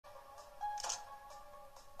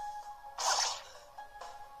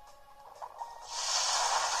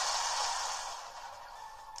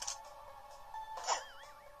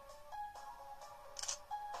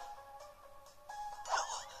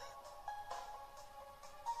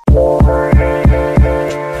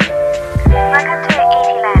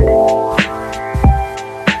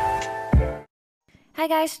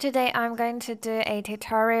Today I'm going to do a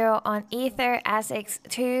tutorial on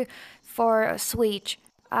AetherSX2 for Switch.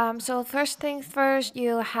 So first things first,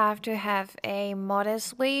 you have to have a modern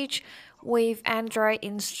Switch with Android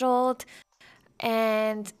installed,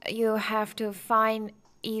 and you have to find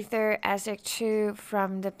AetherSX2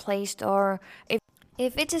 from the Play Store.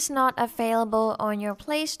 If it is not available on your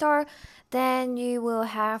Play Store, then you will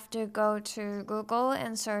have to go to Google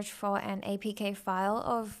and search for an APK file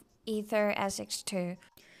of AetherSX2.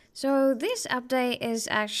 So this update is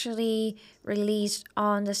actually released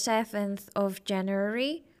on the 7th of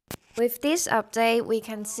January. With this update, we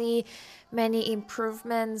can see many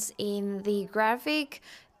improvements in the graphic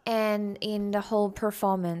and in the whole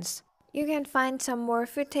performance. You can find some more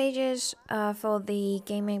footages for the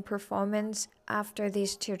gaming performance after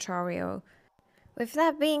this tutorial. With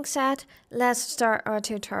that being said, let's start our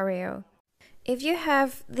tutorial. If you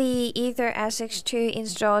have the AetherSX2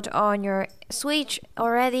 installed on your Switch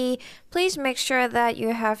already, please make sure that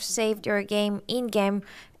you have saved your game in-game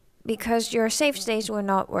because your save states will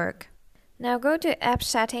not work. Now go to App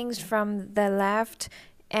Settings from the left,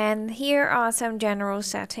 and here are some general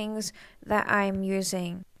settings that I'm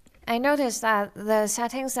using. I noticed that the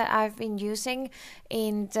settings that I've been using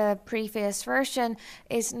in the previous version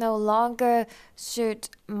is no longer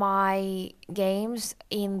suit my games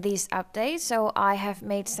in this update, so I have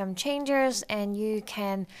made some changes, and you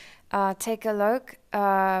can take a look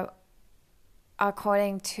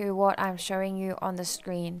according to what I'm showing you on the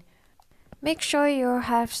screen. Make sure you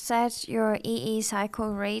have set your EE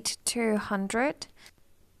cycle rate to 100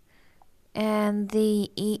 and the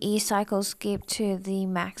EE cycle skip to the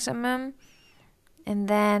maximum, and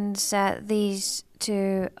then set these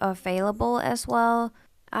to available as well.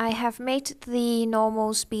 I have made the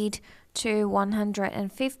normal speed to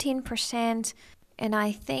 115%, and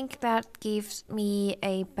I think that gives me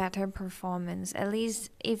a better performance. At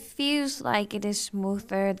least it feels like it is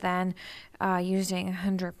smoother than using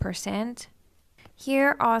 100%.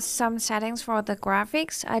 Here are some settings for the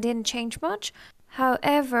graphics. I didn't change much.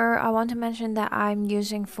 However, I want to mention that I'm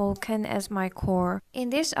using Vulkan as my core. In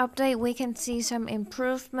this update, we can see some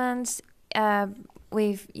improvements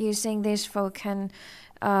with using this Vulkan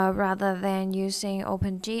rather than using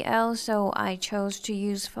OpenGL, so I chose to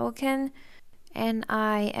use Vulkan. And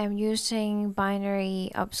I am using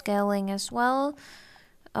binary upscaling as well.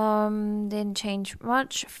 Didn't change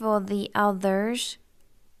much for the others.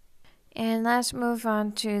 And let's move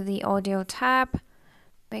on to the audio tab.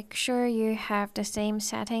 Make sure you have the same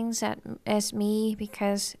settings as me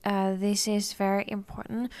because this is very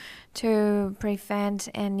important to prevent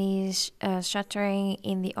any stuttering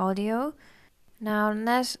in the audio. Now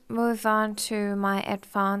let's move on to my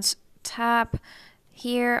advanced tab.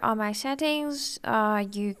 Here are my settings.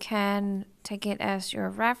 You can take it as your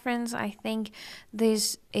reference. I think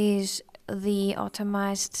this is the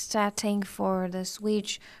optimized setting for the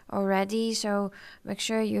Switch already, so make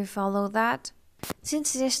sure you follow that.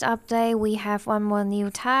 Since this update, we have one more new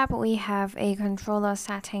tab. We have a controller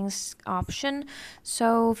settings option.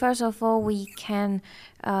 So first of all, we can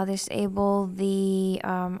disable the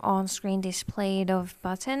on-screen display of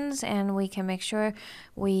buttons, and we can make sure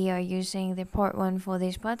we are using the port 1 for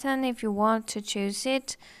this button if you want to choose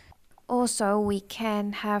it. Also, we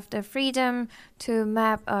can have the freedom to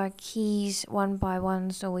map our keys one by one,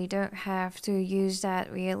 so we don't have to use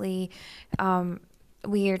that really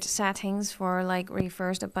weird settings for like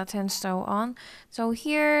reverse the button, so on. So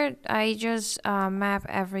here I just map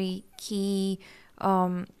every key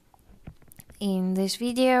in this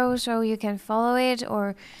video, so you can follow it,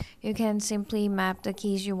 or you can simply map the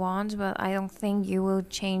keys you want, but I don't think you will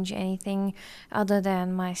change anything other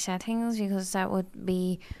than my settings because that would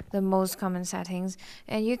be the most common settings.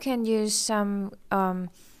 And you can use some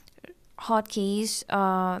hotkeys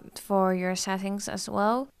for your settings as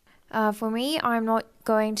well. For me, I'm not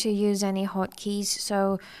going to use any hotkeys,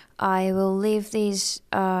 so I will leave this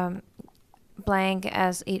blank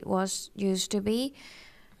as it was used to be.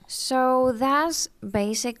 So that's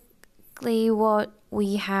basically what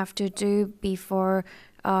we have to do before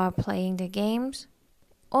playing the games.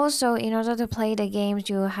 Also, in order to play the games,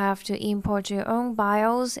 you have to import your own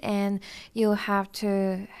BIOS, and you have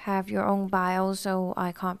to have your own BIOS, so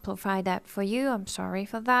I can't provide that for you. I'm sorry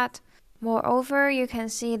for that. Moreover, you can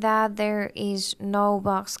see that there is no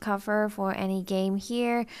box cover for any game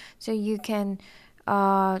here, so you can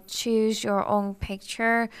choose your own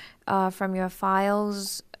picture from your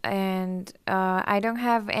files. And I don't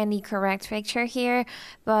have any correct picture here,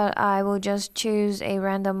 but I will just choose a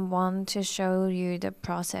random one to show you the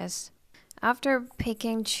process. After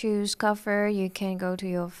picking choose cover, you can go to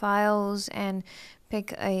your files and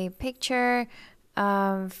pick a picture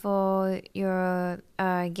for your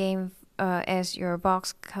game as your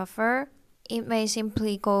box cover. It may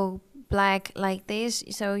simply go black like this,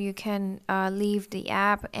 so you can leave the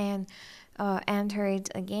app and enter it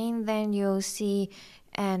again. Then you'll see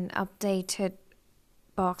an updated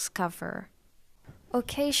box cover.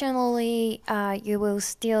 Occasionally, you will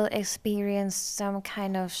still experience some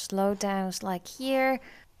kind of slowdowns like here.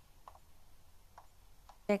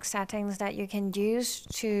 Settings that you can use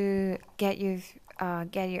to get you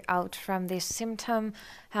out from this symptom.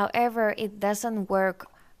 However, it doesn't work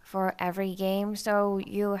for every game, so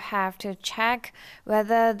you have to check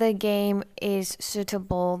whether the game is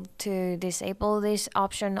suitable to disable this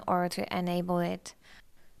option or to enable it.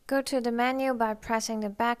 Go to the menu by pressing the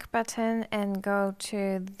back button and go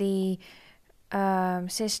to the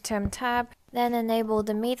System tab. Then enable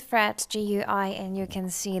the mid-thread GUI and you can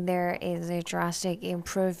see there is a drastic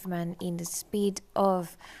improvement in the speed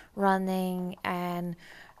of running and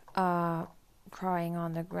crawling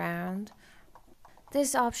on the ground.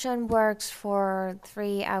 This option works for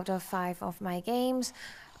 3 out of 5 of my games.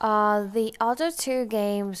 The other 2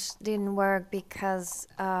 games didn't work because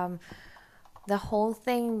the whole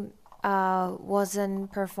thing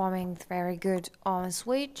wasn't performing very good on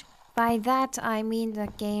Switch. By that I mean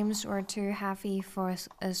that games were too heavy for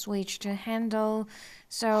a Switch to handle,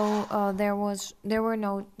 so there was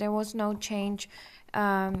no change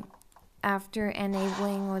after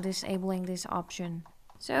enabling or disabling this option.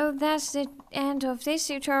 So that's the end of this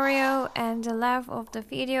tutorial, and the left of the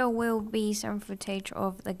video will be some footage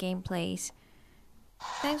of the gameplays.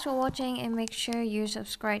 Thanks for watching, and make sure you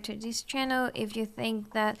subscribe to this channel if you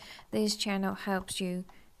think that this channel helps you.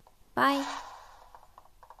 Bye!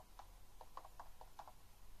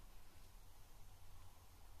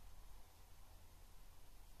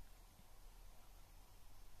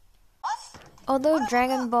 Although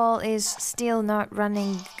Dragon Ball is still not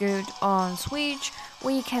running good on Switch,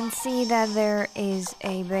 we can see that there is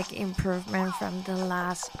a big improvement from the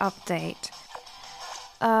last update.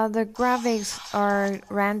 The graphics are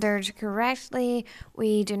rendered correctly.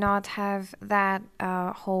 We do not have that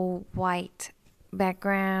whole white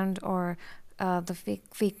background or the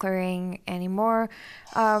flickering anymore.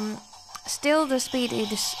 Still, the speed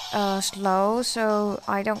is slow, so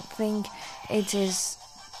I don't think it is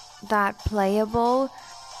that playable,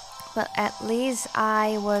 but at least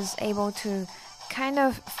I was able to kind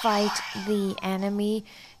of fight the enemy.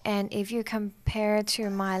 And if you compare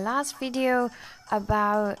to my last video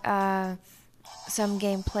about some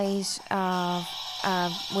gameplays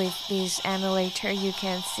with this emulator, you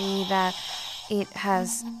can see that it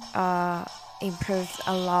has improved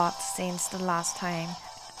a lot since the last time.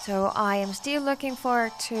 So I am still looking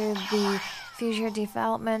forward to the future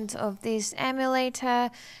development of this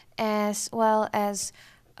emulator, as well as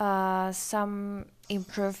some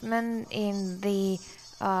improvement in the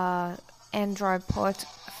Android port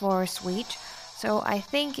for Switch. So I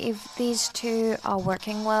think if these two are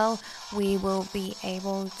working well, we will be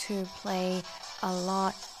able to play a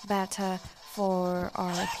lot better for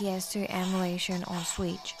our PS2 emulation on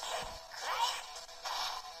Switch.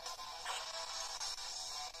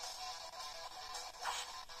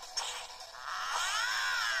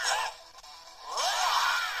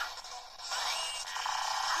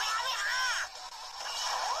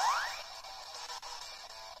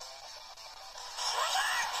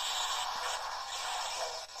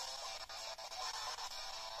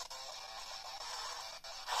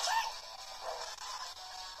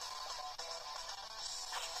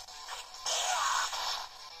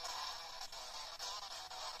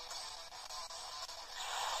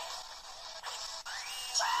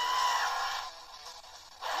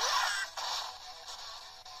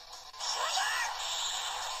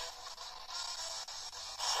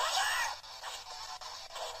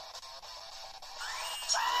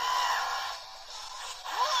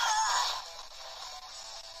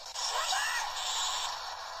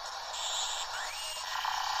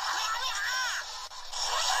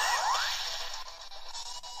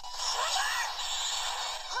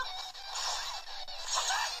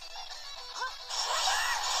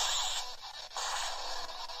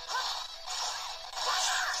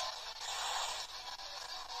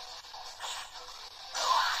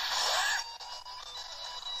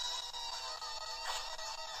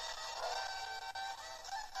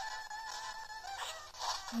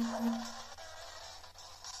 Mm-hmm.